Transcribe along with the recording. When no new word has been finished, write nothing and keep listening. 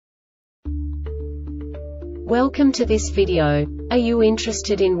Welcome to this video. Are you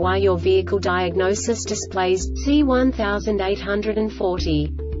interested in why your vehicle diagnosis displays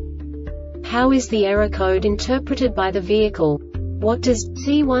C1840? How is the error code interpreted by the vehicle? What does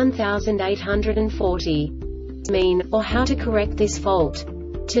C1840 mean, or how to correct this fault?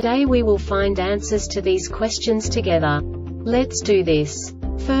 Today we will find answers to these questions together. Let's do this.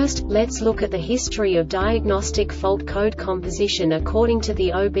 First, let's look at the history of diagnostic fault code composition according to the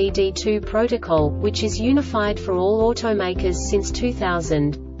OBD2 protocol, which is unified for all automakers since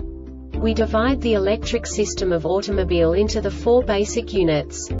 2000. We divide the electric system of automobile into the four basic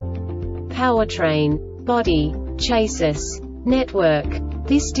units: powertrain, body, chassis, network.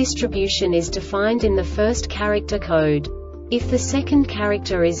 This distribution is defined in the first character code. If the second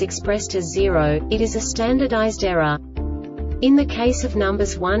character is expressed as 0, it is a standardized error. In the case of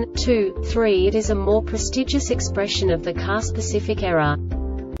numbers 1, 2, 3, it is a more prestigious expression of the car-specific error.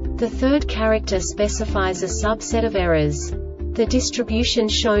 The third character specifies a subset of errors. The distribution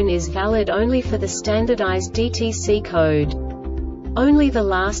shown is valid only for the standardized DTC code. Only the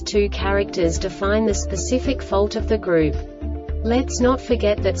last two characters define the specific fault of the group. Let's not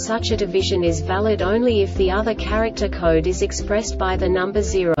forget that such a division is valid only if the other character code is expressed by the number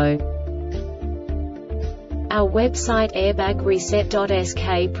 0. Our website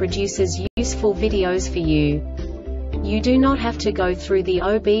airbagreset.sk produces useful videos for you. You do not have to go through the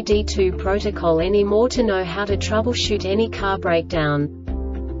OBD2 protocol anymore to know how to troubleshoot any car breakdown.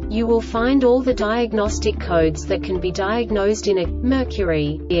 You will find all the diagnostic codes that can be diagnosed in a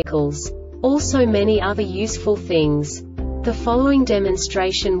Mercury vehicles. Also many other useful things. The following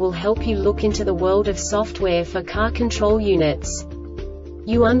demonstration will help you look into the world of software for car control units.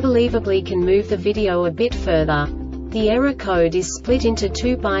 You unbelievably can move the video a bit further. The error code is split into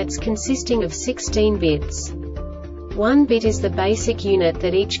 2 bytes consisting of 16 bits. 1 bit is the basic unit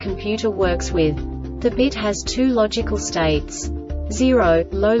that each computer works with. The bit has 2 logical states: 0,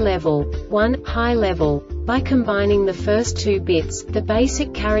 low level, 1, high level. By combining the first 2 bits, the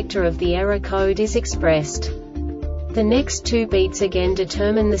basic character of the error code is expressed. The next 2 beats again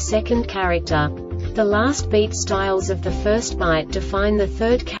determine the second character. The last beat styles of the first byte define the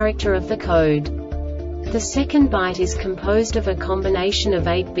third character of the code. The second byte is composed of a combination of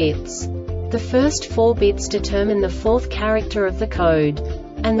 8 bits. The first 4 bits determine the fourth character of the code.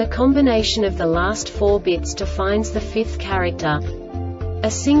 And the combination of the last 4 bits defines the fifth character. A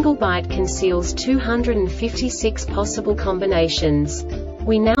single byte conceals 256 possible combinations.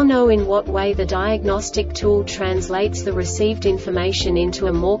 We now know in what way the diagnostic tool translates the received information into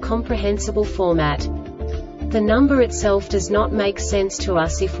a more comprehensible format. The number itself does not make sense to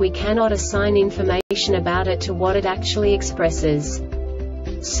us if we cannot assign information about it to what it actually expresses.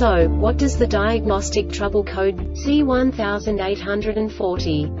 So, what does the Diagnostic Trouble Code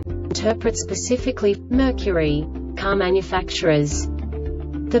C1840 interpret specifically for Mercury car manufacturers?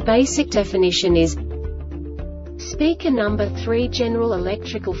 The basic definition is: speaker number 3, general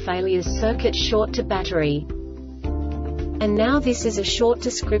electrical failures, circuit short to battery. And now this is a short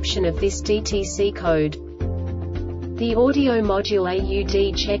description of this DTC code. The audio module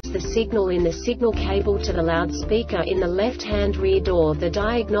AUD checks the signal in the signal cable to the loudspeaker in the left-hand rear door. The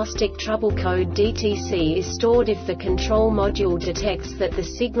diagnostic trouble code DTC is stored if the control module detects that the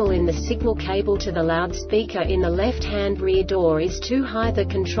signal in the signal cable to the loudspeaker in the left-hand rear door is too high. The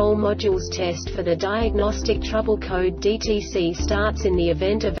control module's test for the diagnostic trouble code DTC starts in the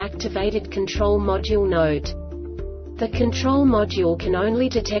event of activated control module note. The control module can only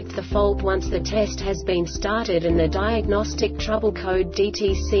detect the fault once the test has been started, and the diagnostic trouble code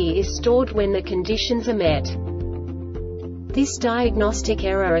DTC is stored when the conditions are met. This diagnostic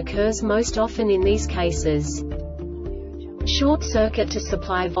error occurs most often in these cases: short circuit to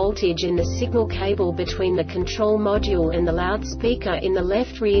supply voltage in the signal cable between the control module and the loudspeaker in the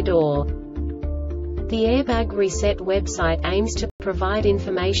left rear door. The Airbag Reset website aims to provide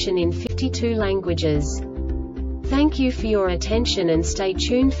information in 52 languages. Thank you for your attention and stay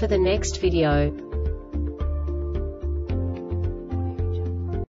tuned for the next video.